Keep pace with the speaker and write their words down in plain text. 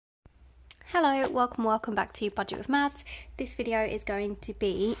Hello, welcome back to Budget with Mads. This video is going to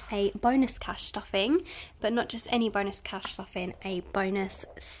be a bonus cash stuffing, but not just any bonus cash stuffing, a bonus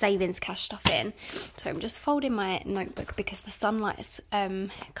savings cash stuffing. So I'm just folding my notebook because the sunlight's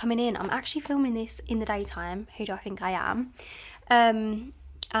coming in. I'm actually filming this in the daytime. Who do I think I am?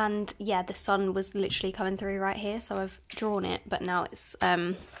 And yeah, the sun was literally coming through right here, so I've drawn it, but now it's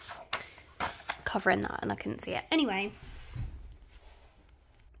covering that and I couldn't see it. Anyway.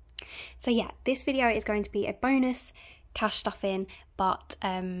 So yeah, this video is going to be a bonus cash stuffing, but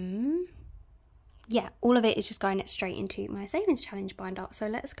yeah, all of it is just going straight into my savings challenge binder. So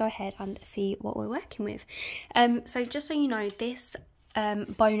let's go ahead and see what we're working with. So just so you know, this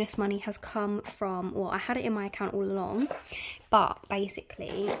bonus money has come from, well, I had it in my account all along, but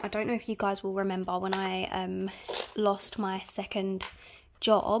basically, I don't know if you guys will remember when I lost my second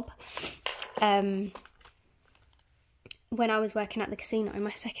job. When I was working at the casino,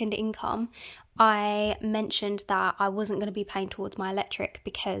 my second income, I mentioned that I wasn't going to be paying towards my electric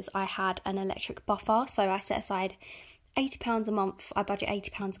because I had an electric buffer. So I set aside £80 a month. I budget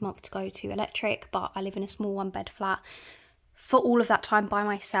 £80 a month to go to electric, but I live in a small one-bed flat for all of that time by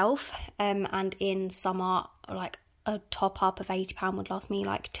myself. And in summer, like a top up of £80 would last me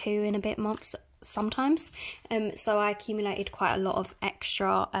like 2 and a bit months sometimes. So I accumulated quite a lot of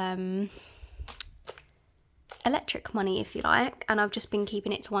extra electric money, if you like, and I've just been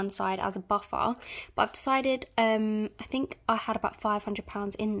keeping it to one side as a buffer. But I've decided, I think I had about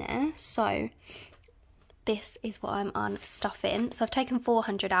 £500 in there, so this is what I'm unstuffing. So I've taken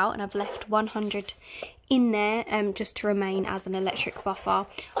 400 out and I've left 100 in there just to remain as an electric buffer.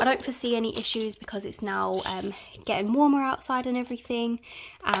 I don't foresee any issues because it's now getting warmer outside and everything,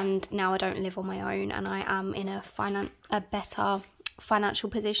 and now I don't live on my own and I am in a better financial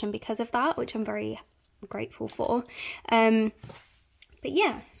position because of that, which I'm very grateful for. But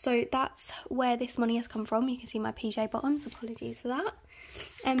yeah, so that's where this money has come from. You can see my PJ bottoms, apologies for that.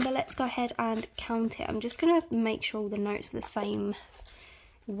 But let's go ahead and count it. I'm just gonna make sure all the notes are the same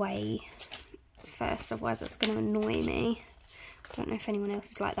way first, otherwise that's gonna annoy me. I don't know if anyone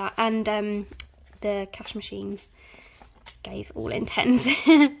else is like that. And the cash machine gave all in tens.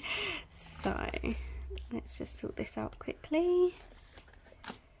 So let's just sort this out quickly.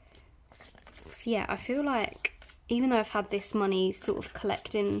 So yeah, I feel like even though I've had this money sort of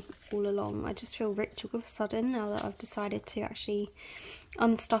collecting all along, I just feel rich all of a sudden now that I've decided to actually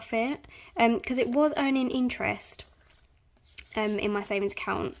unstuff it. Because it was earning interest in my savings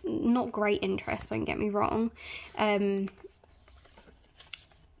account. Not great interest, don't get me wrong.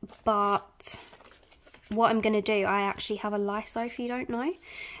 But what I'm going to do, I actually have a LISO, if you don't know.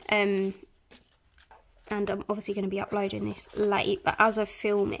 And I'm obviously going to be uploading this late, but as of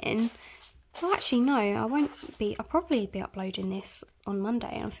filming, well, actually, no, I won't be. I'll probably be uploading this on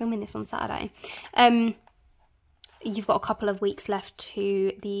Monday, and I'm filming this on Saturday. You've got a couple of weeks left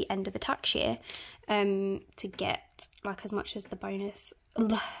to the end of the tax year to get like as much as the bonus.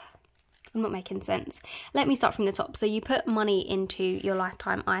 I'm not making sense. Let me start from the top. So you put money into your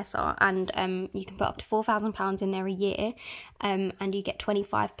lifetime ISA, and you can put up to £4,000 in there a year, and you get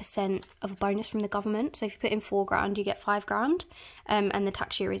 25% of a bonus from the government. So if you put in £4,000, you get £5,000, and the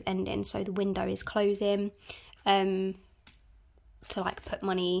tax year is ending, so the window is closing to like put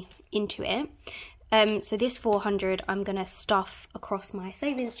money into it. So this 400 I'm gonna stuff across my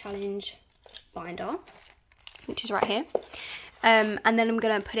savings challenge binder, which is right here. And then I'm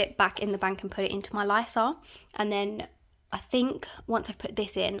going to put it back in the bank and put it into my LISA. And then I think once I've put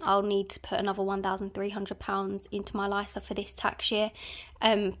this in, I'll need to put another £1,300 into my LISA for this tax year.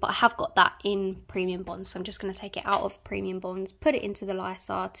 But I have got that in premium bonds. So I'm just going to take it out of premium bonds, put it into the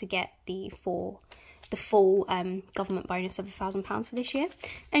LISA to get the full government bonus of £1,000 for this year.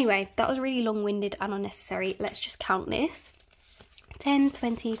 Anyway, that was really long-winded and unnecessary. Let's just count this. 10,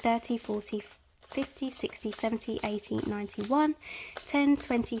 20, 30, 40, 50, 60, 70, 80, 91, 10,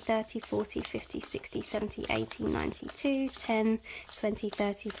 20, 30, 40, 50, 60, 70, 80, 92, 10, 20,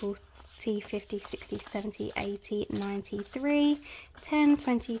 30, 40, 50, 60, 70, 80, 93, 10,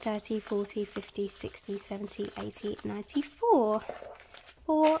 20, 30, 40, 50, 60, 70, 80, 94.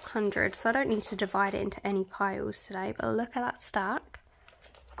 400. So I don't need to divide it into any piles today, but look at that stack.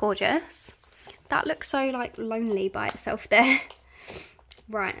 Gorgeous. That looks so like lonely by itself there.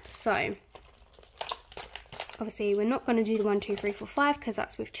 Right, so obviously we're not going to do the 1, 2, 3, 4, 5 because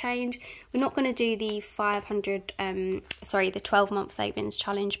that's with change. We're not going to do the 500 sorry, the 12-month savings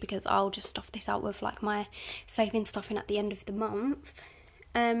challenge because I'll just stuff this out with like my savings stuffing at the end of the month.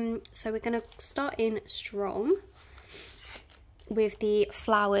 So we're going to start in strong with the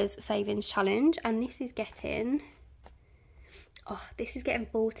flowers savings challenge, and this is getting Oh, this is getting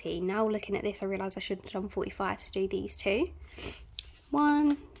 40. Now looking at this, I realise I should have done 45 to do these two.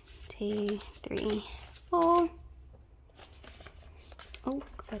 1, 2, 3, 4. Oh,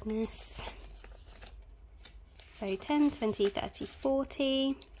 goodness. So 10, 20, 30,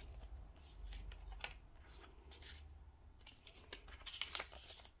 40.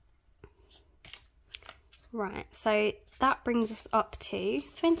 Right, so that brings us up to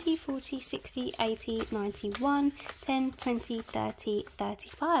 20, 40, 60, 80, 91, 10, 20, 30,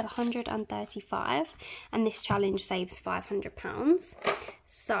 35, 135. And this challenge saves £500.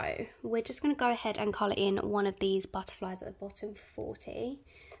 So we're just going to go ahead and colour in one of these butterflies at the bottom for 40.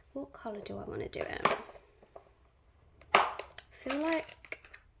 What colour do I want to do it? I feel like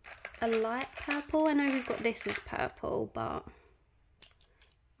a light purple. I know we've got this as purple, but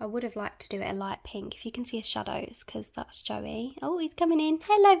I would have liked to do it a light pink. If you can see his shadows, because that's Joey. Oh, he's coming in.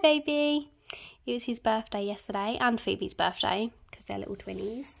 Hello, baby. It was his birthday yesterday and Phoebe's birthday, because they're little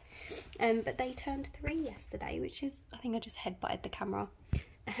twinnies. But they turned 3 yesterday, which is, I think I just headbutted the camera,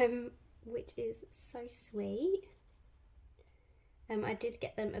 which is so sweet. I did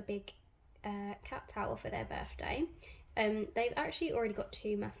get them a big cat towel for their birthday. They've actually already got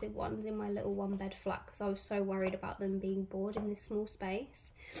 2 massive ones in my little 1-bed flat, because I was so worried about them being bored in this small space,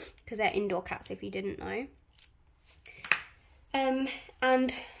 because they're indoor cats, if you didn't know.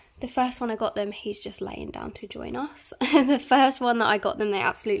 And the first one I got them, he's just laying down to join us. The first one that I got them, they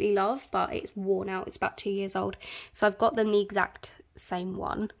absolutely love, but it's worn out. It's about 2 years old, so I've got them the exact same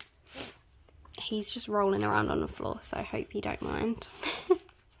one. He's just rolling around on the floor, so I hope you don't mind.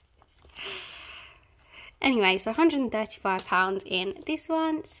 Anyway, so £135 in this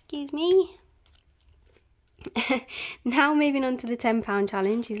one, excuse me. Now moving on to the £10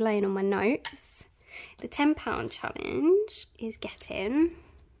 challenge. He's laying on my notes. The £10 challenge is getting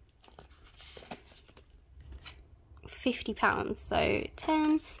 £50. So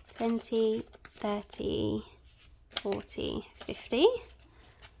 10, 20, 30, 40, 50.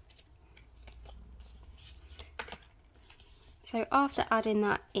 So after adding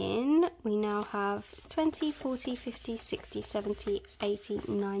that in, we now have 20, 40, 50, 60, 70, 80,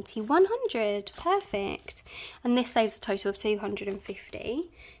 90, 100. Perfect. And this saves a total of 250.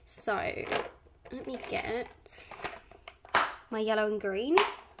 So let me get my yellow and green.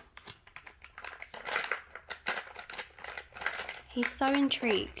 He's so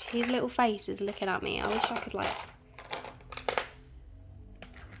intrigued. His little face is looking at me. I wish I could, like...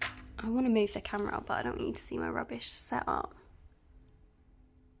 I want to move the camera up, but I don't want you to see my rubbish setup.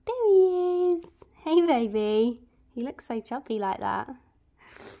 There he is. Hey, baby. He looks so chubby like that.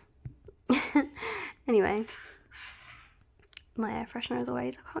 Anyway, my air freshener as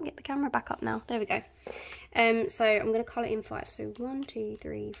always. I can't get the camera back up now. There we go. So I'm going to colour in 5. So 1, 2,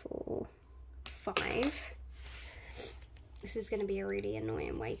 3, 4, 5. This is going to be a really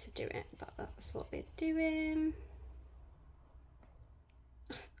annoying way to do it, but that's what we're doing.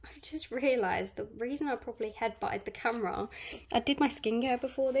 I've just realised the reason I probably headbutted the camera, I did my skincare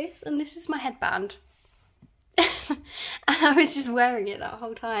before this, and this is my headband. And I was just wearing it that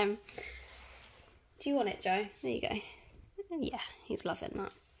whole time. Do you want it, Joe? There you go. Yeah, he's loving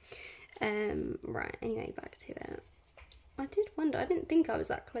that. Right, anyway, back to it. I did wonder, I didn't think I was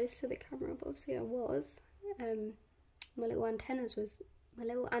that close to the camera, but obviously I was. My little antenna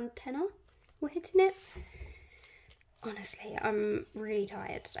were hitting it. Honestly, I'm really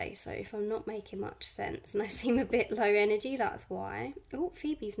tired today, so if I'm not making much sense and I seem a bit low energy, that's why. Oh,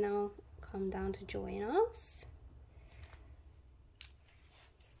 Phoebe's now come down to join us.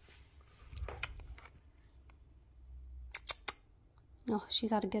 Oh,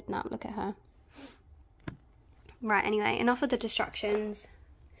 she's had a good nap, look at her. Right, anyway, enough of the distractions.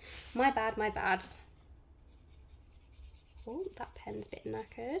 My bad, my bad. Oh, that pen's a bit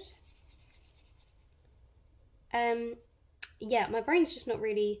knackered. Yeah, my brain's just not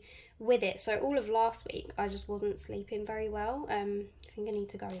really with it. So all of last week, I just wasn't sleeping very well. I think I need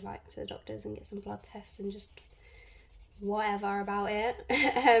to go like to the doctors and get some blood tests and just whatever about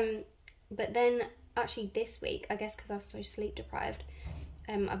it. But then actually this week, I guess because I was so sleep deprived,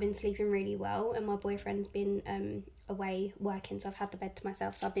 I've been sleeping really well, and my boyfriend's been away working, so I've had the bed to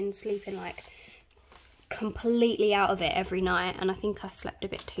myself. So I've been sleeping like completely out of it every night, and I think I slept a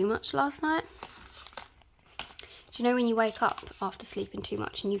bit too much last night. Do you know when you wake up after sleeping too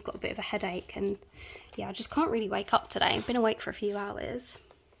much and you've got a bit of a headache? And yeah, I just can't really wake up today. I've been awake for a few hours.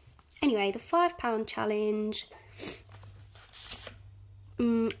 Anyway, the £5 challenge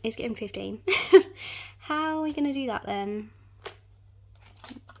is getting 15. How are we going to do that then?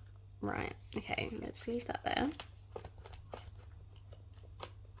 Right, okay, let's leave that there.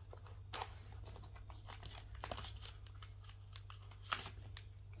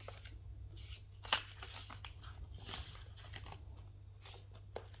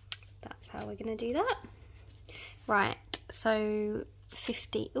 how we're going to do that. Right, so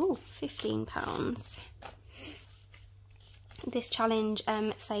 £15. This challenge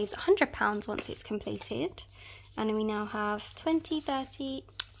saves £100 once it's completed, and we now have 20, 30,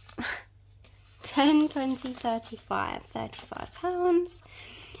 10, 20, 35 £35.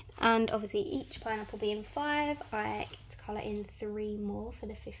 And obviously each pineapple being 5, I get to colour in 3 more for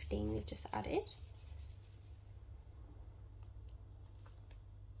the 15 we've just added.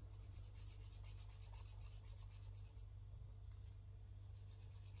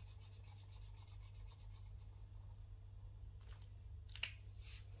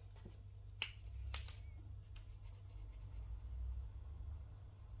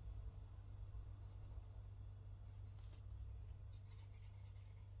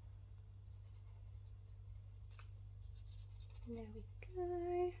 There we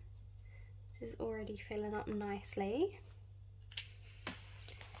go. This is already filling up nicely.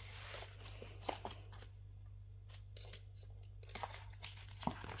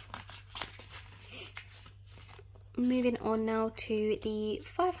 Moving on now to the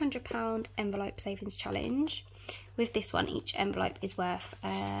 £500 envelope savings challenge. With this one, each envelope is worth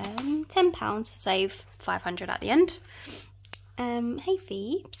 £10 to save £500 at the end. Hey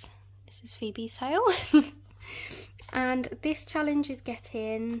Phoebes, this is Phoebe's tail. And this challenge is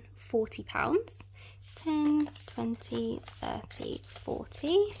getting £40. 10, 20, 30,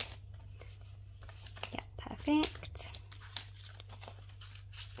 40. Yeah, perfect.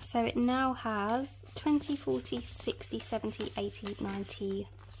 So it now has 20, 40, 60, 70, 80, 90,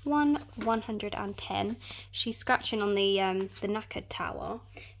 110. She's scratching on the knackered tower.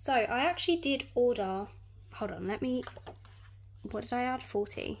 So I actually did order, hold on, let me, what did I add?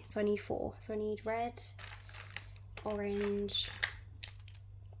 40. So I need 4. So I need red, orange,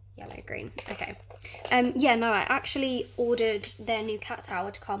 yellow, green. Okay. Yeah, no, I actually ordered their new cat tower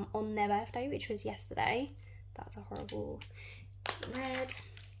to come on their birthday, which was yesterday. That's a horrible red.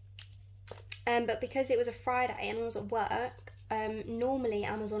 But because it was a Friday and I was at work, normally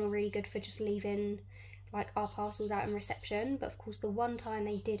Amazon are really good for just leaving like our parcels out in reception, but of course the one time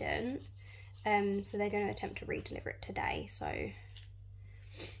they didn't, so they're going to attempt to re-deliver it today. So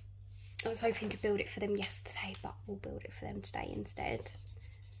I was hoping to build it for them yesterday, but we'll build it for them today instead.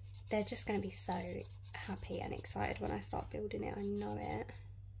 They're just going to be so happy and excited when I start building it, I know it.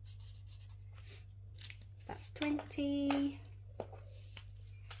 So that's 20,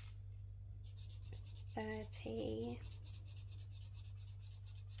 30,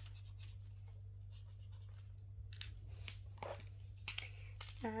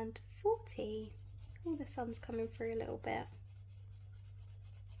 and 40. Oh, the sun's coming through a little bit.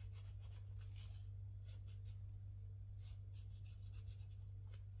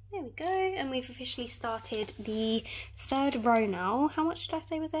 There we go, and we've officially started the 3rd row now. How much did I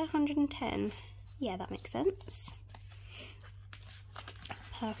say was there? 110? Yeah, that makes sense.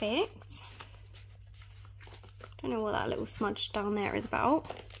 Perfect. Don't know what that little smudge down there is about.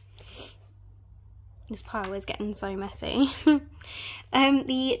 This pile is getting so messy.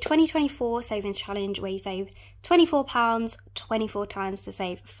 The 2024 savings challenge, where you save £24 24 times to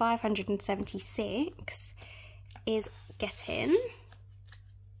save 576, is getting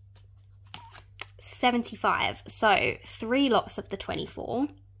 75. So 3 lots of the 24,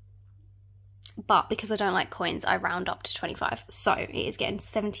 but because I don't like coins, I round up to 25, so it is getting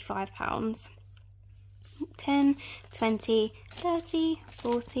 £75. 10, 20, 30,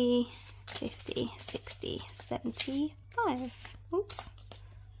 40, 50, 60, 75. Oops.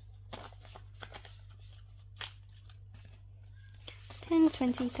 10,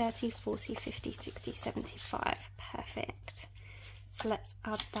 20, 30, 40, 50, 60, 75. Perfect. So let's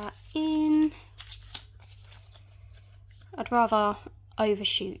add that in. I'd rather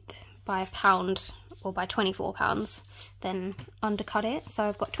overshoot by £1 or by £24 than undercut it. So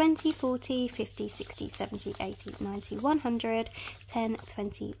I've got 20, 40, 50, 60, 70, 80, 90, 100, 10,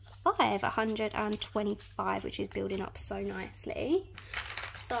 25, 125, which is building up so nicely.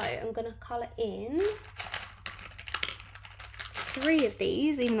 So I'm going to colour in 3 of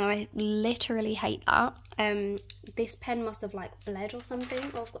these, even though I literally hate that. This pen must have like bled or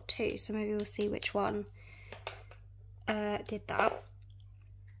something. Oh, I've got 2, so maybe we'll see which one did that.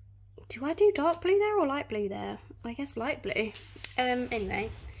 Do I do dark blue there or light blue there? I guess light blue. Anyway,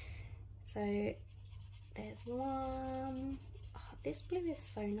 so there's one. Oh, this blue is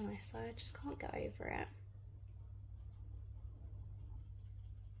so nice. I just can't get over it.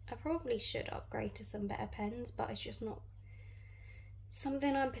 I probably should upgrade to some better pens, but it's just not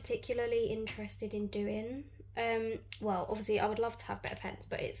something I'm particularly interested in doing. Well, obviously I would love to have better pens,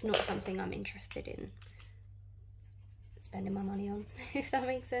 but it's not something I'm interested in spending my money on, if that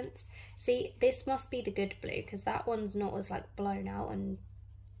makes sense. See, this must be the good blue, because that one's not as like blown out and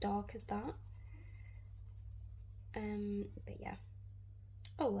dark as that. But yeah,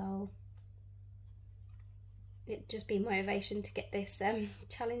 oh well, it'd just be motivation to get this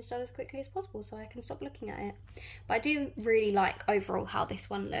challenge done as quickly as possible so I can stop looking at it. But I do really like overall how this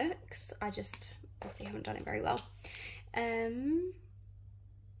one looks. I just obviously haven't done it very well.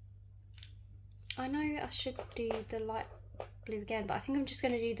 I know I should do the light blue again, but I think I'm just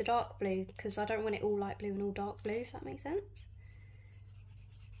going to do the dark blue because I don't want it all light blue and all dark blue, if that makes sense.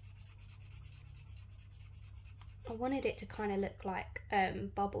 I wanted it to kind of look like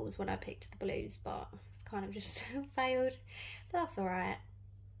bubbles when I picked the blues, but it's kind of just failed. But that's alright.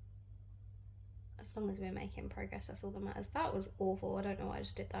 As long as we're making progress, that's all that matters. That was awful. I don't know why I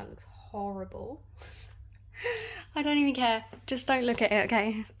just did that. It looks horrible. I don't even care. Just don't look at it,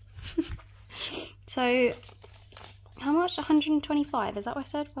 okay? So, how much? 125, is that what I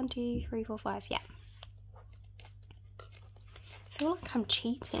said? 1, 2, 3, 4, 5, yeah. I feel like I'm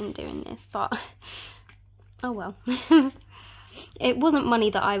cheating doing this, but oh well. It wasn't money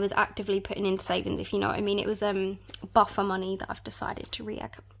that I was actively putting into savings, if you know what I mean. It was buffer money that I've decided to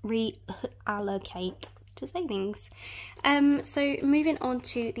reallocate to savings. So moving on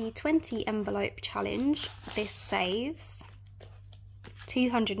to the 20 envelope challenge. This saves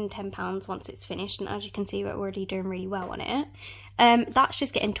 £210 once it's finished, and as you can see, we're already doing really well on it. That's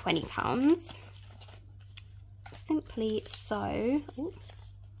just getting £20. Simply so. Ooh.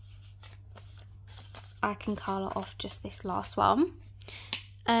 I can colour off just this last one.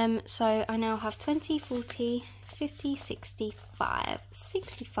 So I now have 20, 40, 50, 65,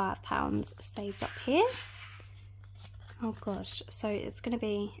 £65 saved up here. Oh gosh, so it's going to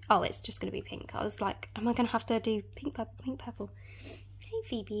be, oh, it's just going to be pink. I was like, am I going to have to do pink, purple, pink, purple? Hey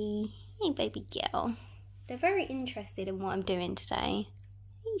Phoebe, hey baby girl. They're very interested in what I'm doing today.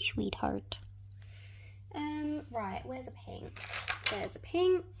 Hey sweetheart. Right, where's a pink? There's a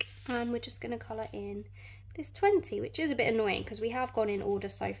pink, and we're just going to colour in this 20, which is a bit annoying because we have gone in order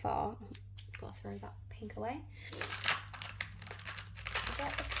so far. Got to throw that pink away. Is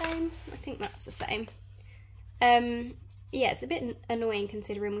that the same? I think that's the same. Yeah, it's a bit annoying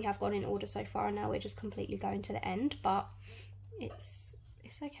considering we have gone in order so far and now we're just completely going to the end, but it's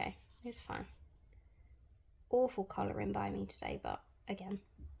okay, it's fine. Awful colouring by me today, but again,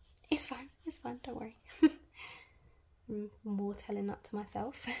 it's fine, don't worry. More telling that to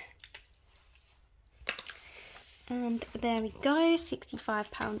myself. And there we go,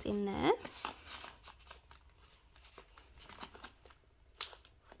 £65 in there.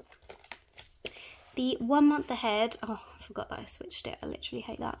 The 1 month ahead, oh, I forgot that I switched it, I literally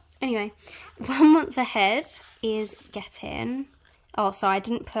hate that. Anyway, 1 month ahead is getting, oh, so I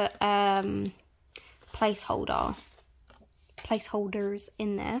didn't put placeholders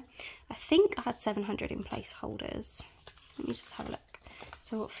in there. I think I had 700 in placeholders. Let me just have a look.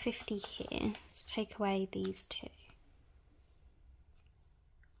 So I've got 50 here, so take away these two.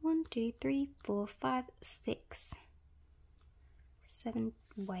 1, 2, 3, 4, 5, 6, 7,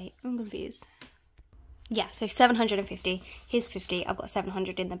 wait, I'm confused. Yeah, so 750, here's 50, I've got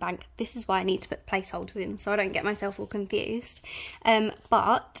 700 in the bank. This is why I need to put placeholders in, so I don't get myself all confused.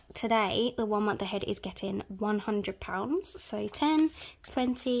 But today, the 1 month ahead is getting £100. So 10,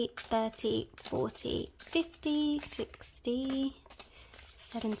 20, 30, 40, 50, 60,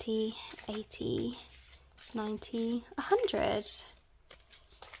 70, 80, 90, 100.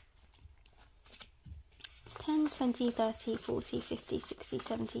 10, 20, 30, 40, 50, 60,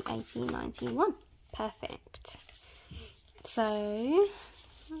 70, 80, 91. Perfect. So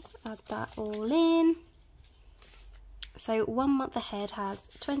let's add that all in. So 1 month ahead has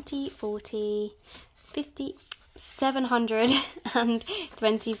 20, 40, 50, 700 and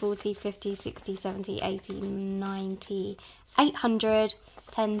 20, 40, 50, 60, 70, 80, 90, 800,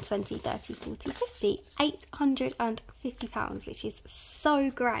 10, 20, 30, 40, 50, £850, which is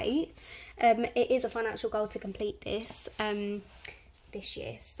so great. It is a financial goal to complete this this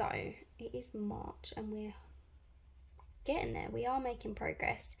year, so it is March and we're getting there. We are making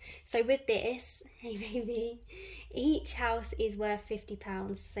progress. So with this, hey baby, each house is worth £50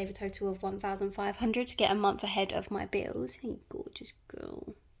 to save a total of 1,500 to get a month ahead of my bills. Hey gorgeous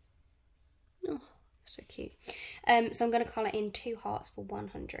girl. Oh, so cute. So I'm going to colour in 2 hearts for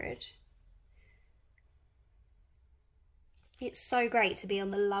 100. It's so great to be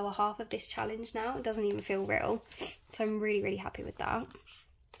on the lower half of this challenge now. It doesn't even feel real. So I'm really, really happy with that.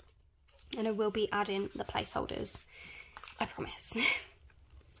 And I will be adding the placeholders, I promise.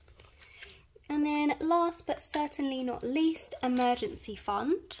 And then last but certainly not least, emergency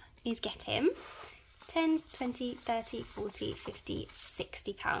fund is getting 10, 20, 30, 40, 50,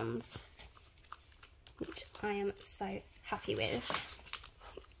 60 pounds, which I am so happy with.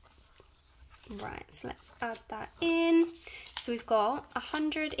 Right, so let's add that in. So we've got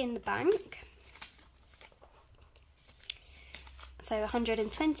 100 in the bank. So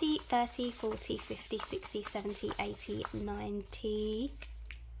 120, 30, 40, 50, 60, 70, 80, 90,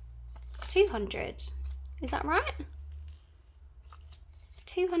 200. Is that right?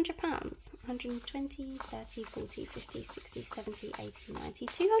 £200. 120, 30, 40, 50, 60, 70, 80, 90,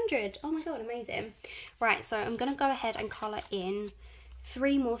 200. Oh my god, amazing. Right, so I'm going to go ahead and colour in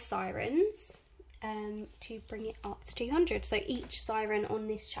 3 more sirens to bring it up to 200. So each siren on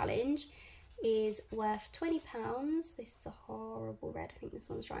this challenge is worth £20. This is a horrible red. I think this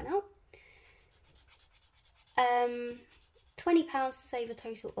one's drying out. £20 to save a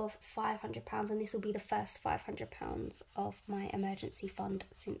total of £500, and this will be the first £500 of my emergency fund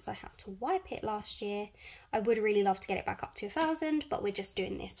since I had to wipe it last year. I would really love to get it back up to 1,000, but we're just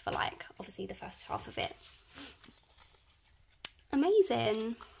doing this for like obviously the first half of it.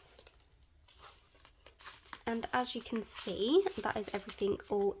 Amazing. And as you can see, that is everything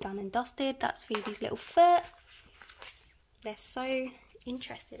all done and dusted. That's Phoebe's little foot. They're so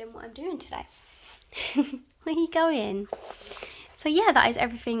interested in what I'm doing today. Where are you going? So yeah, that is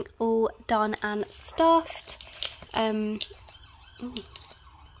everything all done and stuffed. Ooh,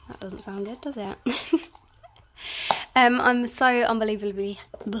 that doesn't sound good, does it? I'm so unbelievably,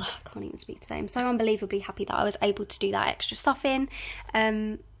 I can't even speak today. I'm so unbelievably happy that I was able to do that extra stuffing.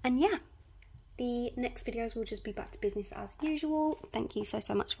 And yeah, the next videos will just be back to business as usual. Thank you so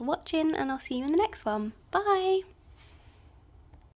much for watching, and I'll see you in the next one. Bye.